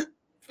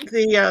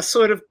the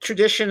sort of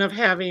tradition of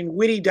having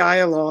witty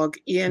dialogue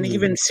in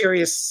even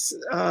serious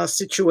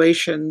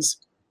situations.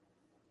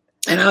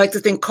 And I like to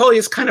think Coley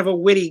is kind of a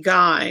witty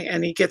guy,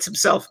 and he gets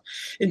himself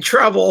in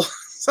trouble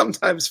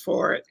sometimes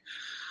for it.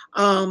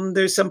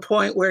 There's some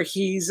point where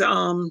he's,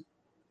 I'll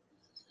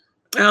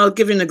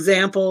give you an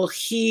example.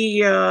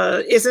 He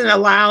isn't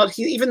allowed,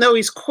 even though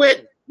he's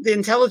quit the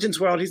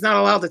intelligence world, he's not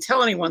allowed to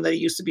tell anyone that he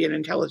used to be an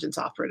intelligence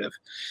operative.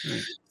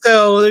 Right.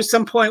 So there's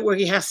some point where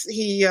there's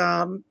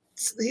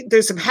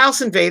some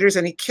house invaders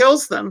and he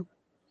kills them.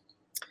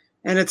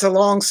 And it's a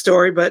long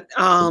story, but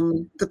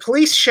the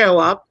police show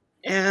up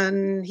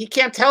and he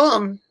can't tell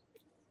them.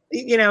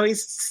 He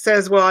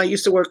says, well, I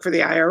used to work for the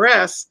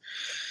IRS.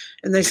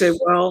 And they say,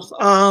 well,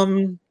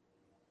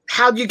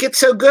 how'd you get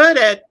so good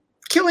at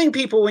killing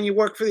people when you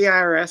work for the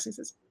IRS? He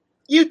says,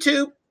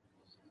 YouTube.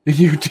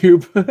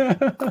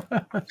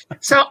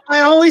 So I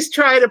always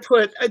try to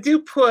put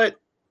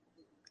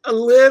a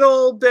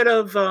little bit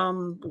of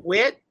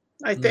wit,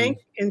 I think,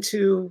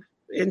 into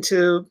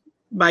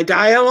my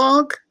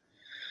dialogue.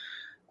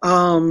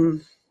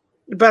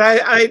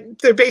 But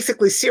they're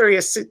basically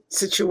serious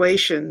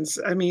situations.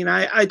 I mean,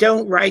 I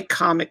don't write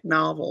comic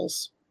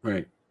novels.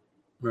 Right.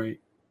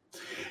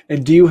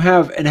 And do you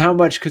have, and how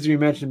much, because we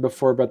mentioned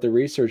before about the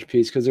research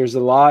piece, because there's a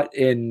lot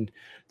in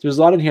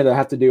here that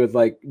have to do with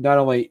like not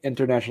only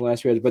international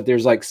aspects, but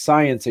there's like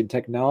science and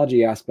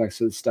technology aspects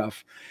of the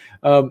stuff.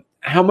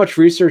 How much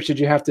research did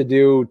you have to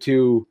do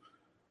to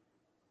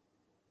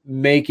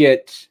make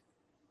it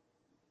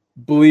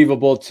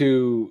believable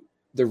to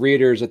the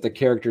readers that the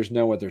characters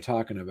know what they're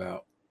talking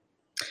about?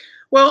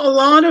 Well, a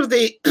lot of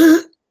the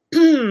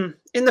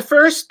in the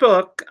first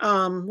book,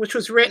 which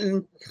was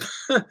written,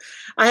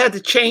 I had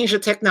to change the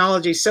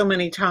technology so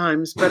many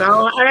times, but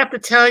I have to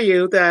tell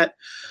you that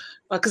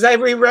because I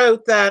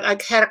rewrote that, I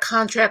had a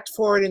contract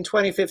for it in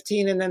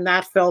 2015, and then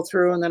that fell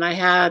through, and then I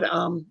had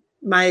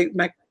my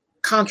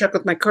contract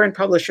with my current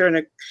publisher, and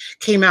it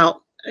came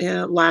out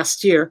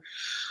last year.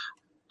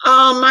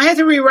 I had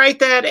to rewrite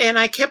that, and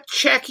I kept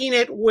checking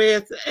it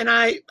and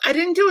I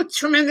didn't do a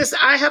tremendous,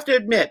 I have to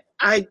admit,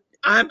 I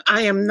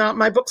am not,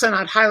 my books are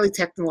not highly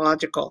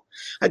technological.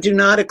 I do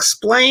not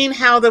explain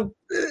how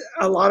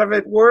a lot of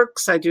it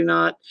works. I do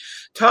not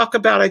talk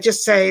about, I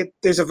just say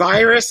there's a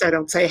virus. I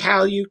don't say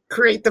how you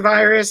create the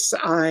virus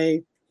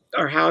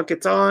or how it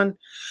gets on.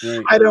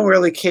 Right. I don't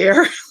really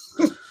care.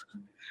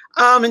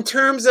 In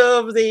terms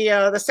of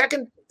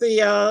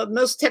the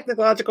most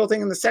technological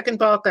thing in the second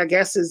book, I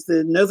guess, is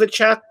the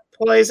Novichok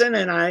poison.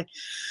 And I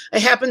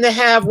happen to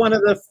have one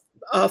of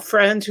a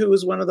friend who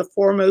was one of the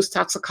foremost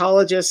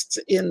toxicologists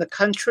in the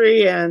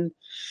country, and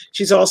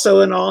she's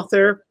also an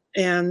author.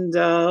 And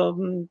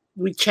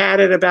we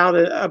chatted about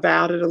it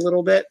a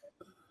little bit,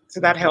 so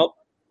that helped.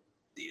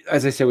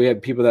 As I said, we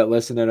have people that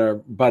listen that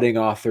are budding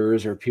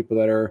authors, or people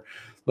that are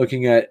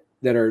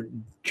that are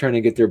trying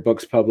to get their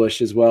books published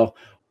as well.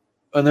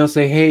 And they'll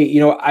say,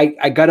 hey,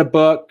 I got a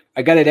book,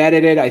 I got it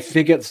edited, I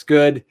think it's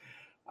good.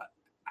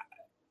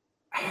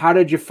 How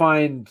did you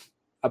find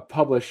a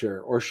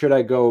publisher, or should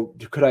I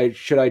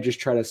just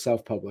try to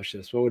self-publish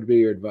this? What would be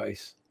your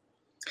advice?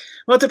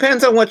 Well, it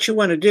depends on what you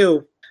want to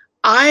do.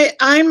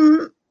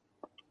 I'm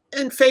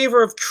in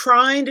favor of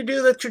trying to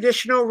do the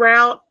traditional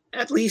route.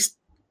 At least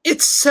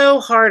it's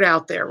so hard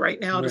out there right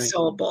now to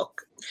sell a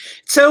book.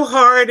 It's so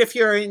hard if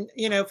you're in,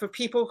 for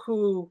people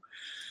who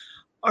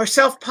are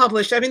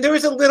self-published. I mean, there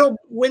was a little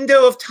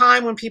window of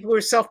time when people who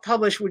were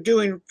self-published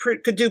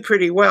could do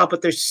pretty well,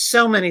 but there's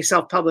so many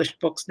self-published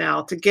books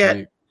now to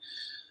get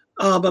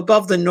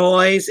above the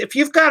noise. If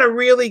you've got a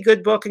really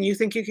good book and you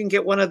think you can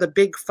get one of the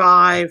big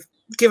 5,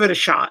 give it a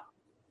shot.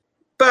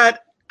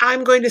 But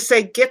I'm going to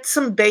say get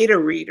some beta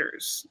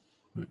readers.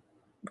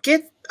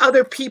 Get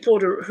other people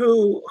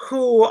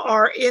who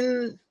are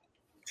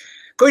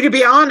going to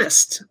be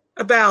honest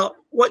about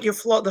what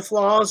the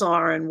flaws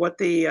are and what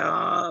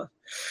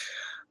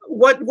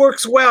what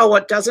works well,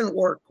 what doesn't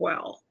work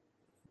well.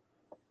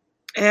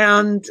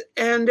 And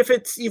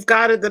if you've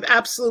got the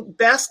absolute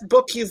best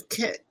book you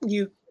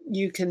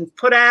can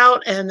put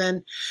out, and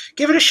then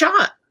give it a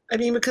shot. I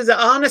mean, because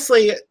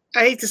honestly, I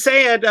hate to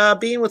say it,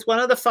 being with one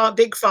of the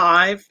big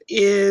five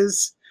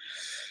gives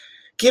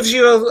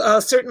you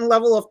a certain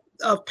level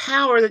of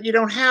power that you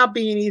don't have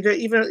being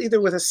either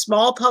with a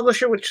small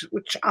publisher,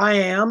 which I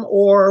am,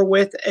 or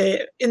with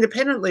a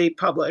independently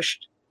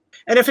published.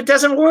 And if it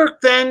doesn't work,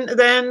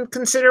 then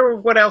consider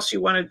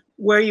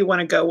where you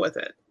want to go with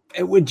it.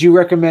 Would you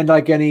recommend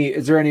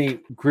is there any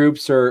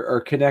groups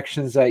or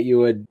connections that you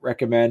would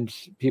recommend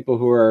people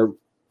who are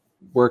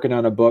working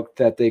on a book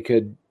that they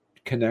could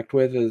connect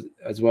with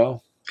as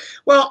well?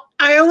 Well,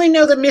 I only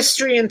know the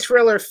mystery and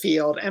thriller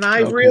field, and I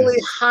really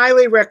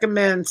highly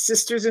recommend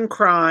Sisters in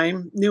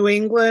Crime, New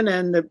England,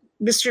 and the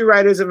Mystery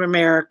Writers of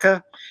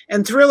America,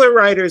 and Thriller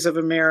Writers of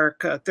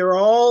America. They're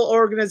all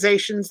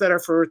organizations that are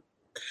for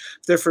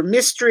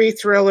mystery,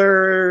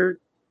 thriller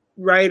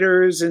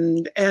writers,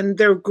 and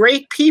they're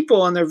great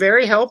people, and they're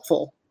very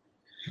helpful.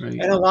 Right.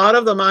 And a lot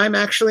of them, I'm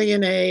actually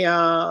in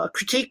a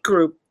critique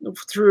group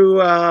through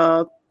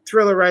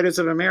Thriller Writers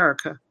of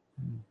America.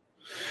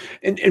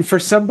 And for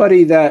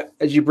somebody that,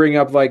 as you bring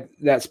up, like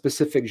that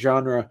specific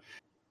genre,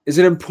 is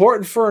it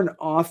important for an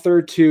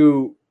author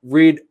to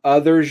read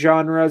other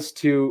genres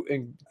to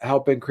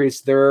help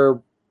increase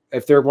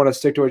if they want to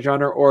stick to a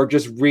genre, or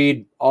just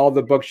read all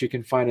the books you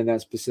can find in that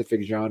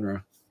specific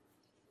genre?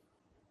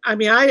 I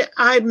mean,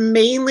 I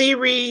mainly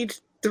read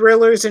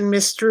thrillers and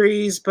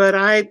mysteries, but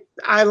I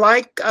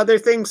like other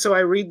things, so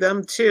I read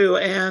them too.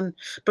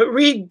 But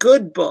read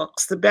good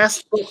books, the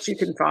best books you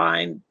can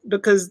find,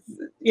 because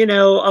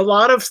a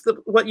lot of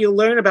what you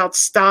learn about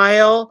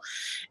style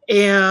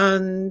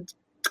and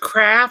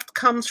craft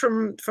comes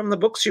from the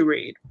books you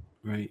read.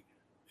 Right.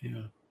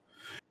 Yeah.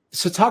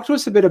 So talk to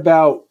us a bit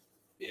about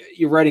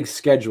your writing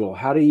schedule.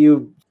 How do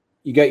you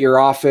get your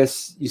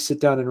office, you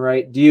sit down and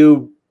write? Do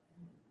you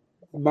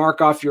mark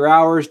off your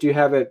hours? Do you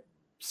have it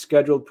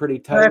scheduled pretty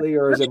tightly,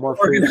 or is it more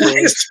free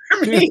flowing?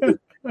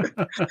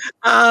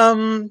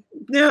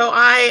 No,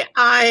 I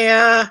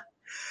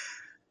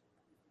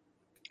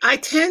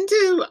tend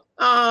to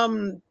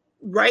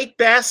write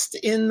best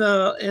in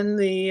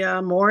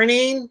the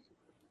morning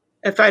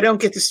if I don't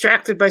get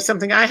distracted by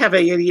something. I have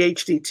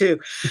ADHD too,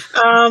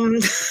 so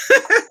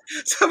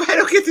if I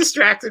don't get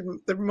distracted,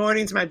 the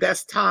morning's my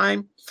best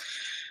time.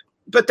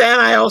 But then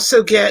I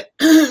also get,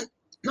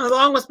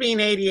 along with being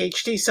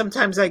ADHD,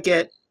 sometimes I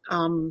get.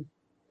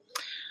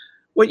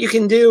 What you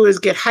can do is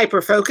get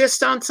hyper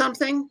focused on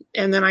something,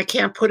 and then I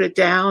can't put it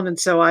down, and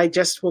so I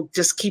will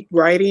keep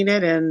writing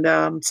it.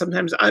 And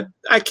sometimes I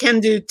can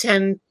do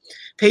 10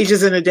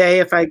 pages in a day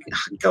if I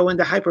go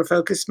into hyper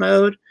focus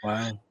mode.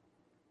 Wow!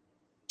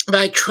 But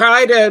I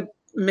try to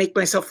make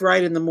myself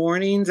write in the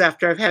mornings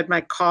after I've had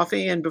my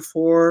coffee, and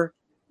before,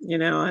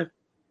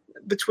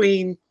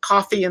 between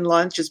coffee and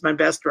lunch is my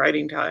best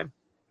writing time.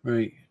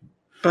 Right.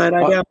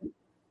 But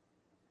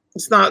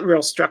it's not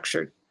real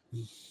structured.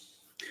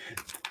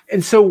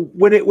 And so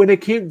when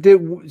it came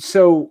to,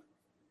 so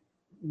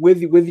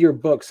with your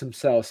books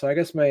themselves, so I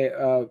guess my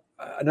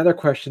another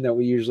question that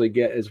we usually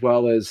get as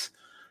well is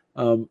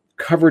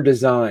cover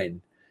design.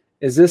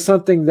 Is this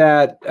something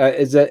that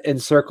is that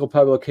Encircle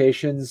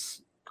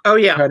Publications? Oh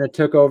yeah, kind of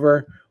took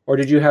over, or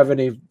did you have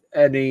any?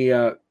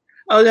 Oh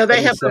no,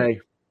 they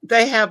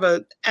have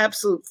an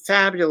absolute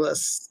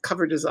fabulous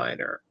cover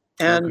designer.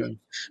 And I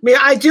mean,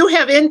 I do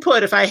have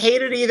input. If I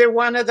hated either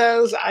one of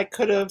those, I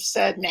could have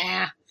said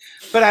nah.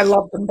 But I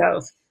love them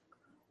both.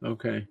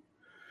 Okay.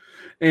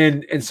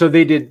 And so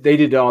they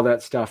did all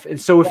that stuff. And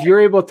so if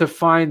you're able to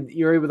find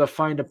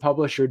a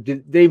publisher,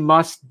 they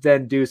must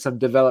then do some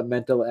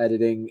developmental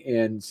editing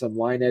and some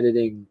line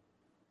editing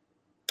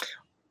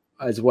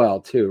as well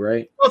too,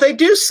 right? Well, they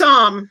do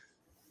some,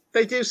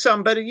 but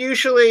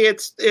usually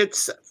it's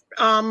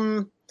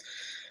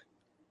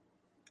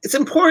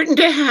important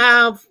to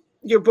have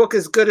your book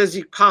as good as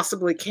you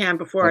possibly can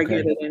before I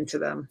get it into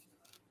them.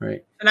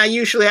 Right. And I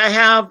usually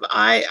have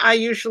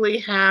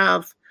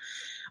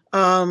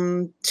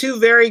 2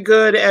 very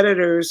good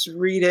editors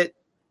read it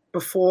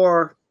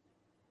before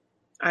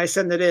I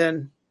send it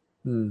in.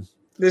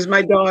 There's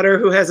my daughter,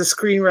 who has a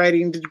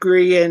screenwriting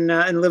degree and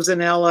lives in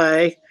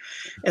LA.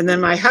 And then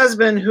my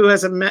husband, who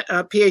has a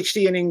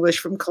PhD in English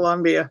from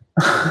Columbia.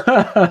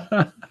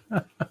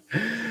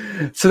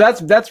 So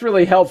that's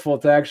really helpful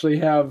to actually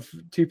have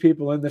 2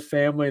 people in the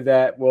family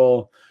that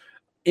will,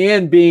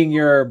 and being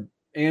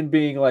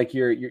like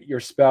your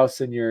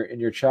spouse and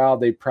your child,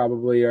 they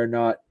probably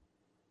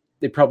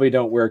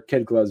don't wear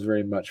kid gloves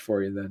very much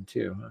for you then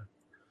too, huh?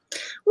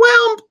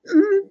 Well,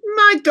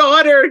 my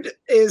daughter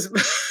is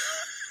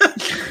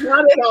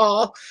Not at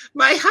all.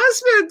 My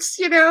husband's,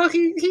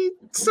 he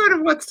sort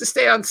of wants to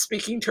stay on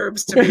speaking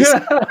terms to me.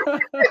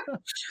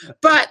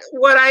 But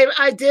what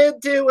I did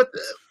do with,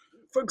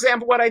 for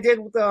example, what I did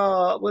with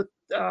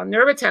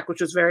Nervatech,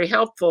 which was very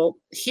helpful,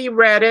 he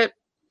read it.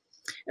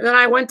 And then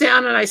I went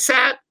down and I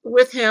sat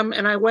with him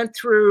and I went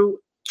through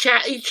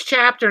each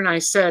chapter and I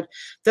said,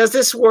 does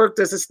this work?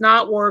 Does this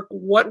not work?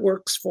 What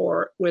works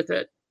with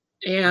it?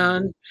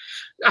 And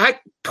I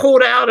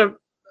pulled out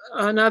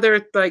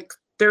another like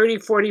 30,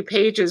 40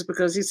 pages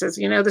because he says,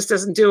 this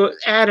doesn't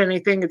add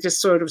anything. It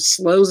just sort of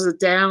slows it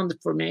down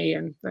for me.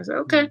 And I said,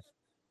 okay.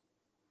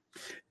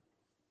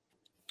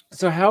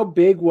 So how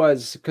big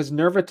because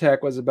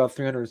Nervatech was about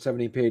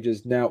 370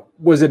 pages. Now,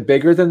 was it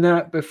bigger than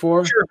that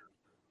before? Sure.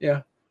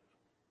 Yeah.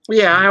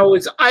 Yeah,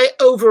 I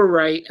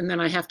overwrite and then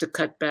I have to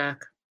cut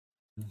back.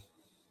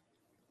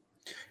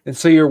 And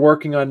so you're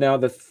working on now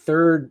the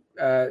third,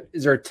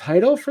 is there a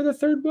title for the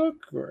third book?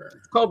 Or?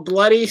 It's called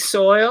Bloody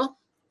Soil.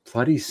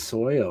 Bloody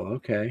Soil.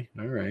 Okay.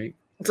 All right.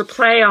 It's a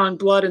play on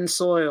blood and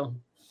soil.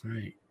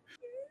 Right.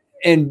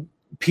 And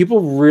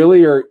people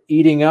really are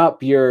eating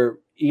up your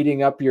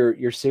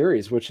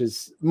series, which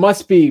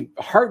must be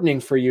heartening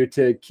for you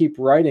to keep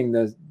writing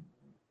the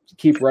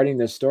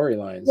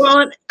storylines.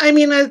 Well, I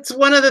mean, it's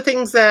one of the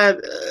things that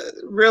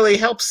really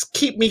helps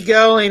keep me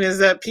going is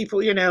that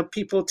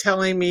people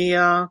telling me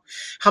how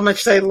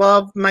much they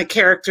love my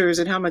characters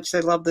and how much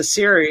they love the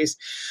series.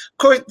 Of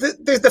course,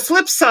 the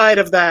flip side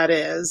of that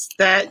is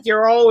that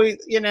you're always,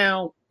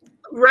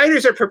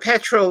 writers are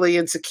perpetually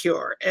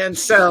insecure. And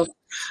so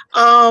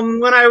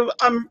when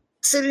I'm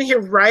sitting here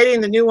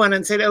writing the new one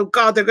and saying, oh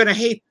God, they're going to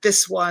hate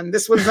this one.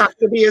 This one's not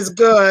going to be as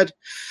good.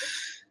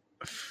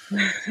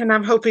 And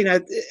I'm hoping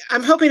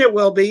it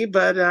will be,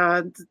 but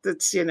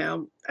that's,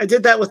 I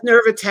did that with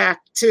Nervatech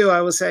too. I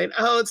was saying,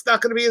 oh, it's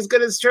not going to be as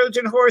good as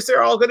Trojan Horse.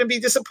 They're all going to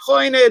be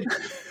disappointed.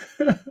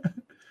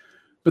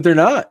 But they're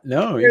not.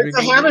 No,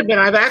 I haven't been.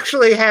 I've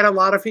actually had a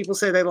lot of people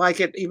say they like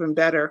it even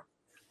better.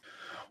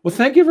 Well,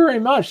 thank you very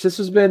much. This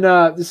has been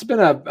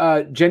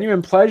a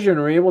genuine pleasure,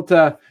 and you're able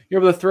to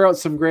throw out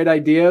some great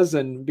ideas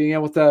and being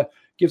able to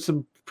give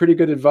some pretty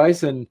good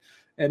advice. And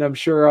I'm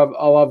sure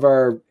all of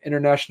our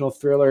international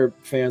thriller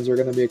fans are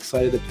going to be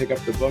excited to pick up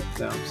the book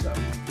now.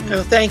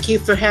 So, thank you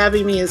for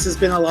having me. This has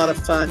been a lot of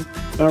fun.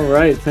 All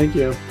right. Thank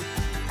you.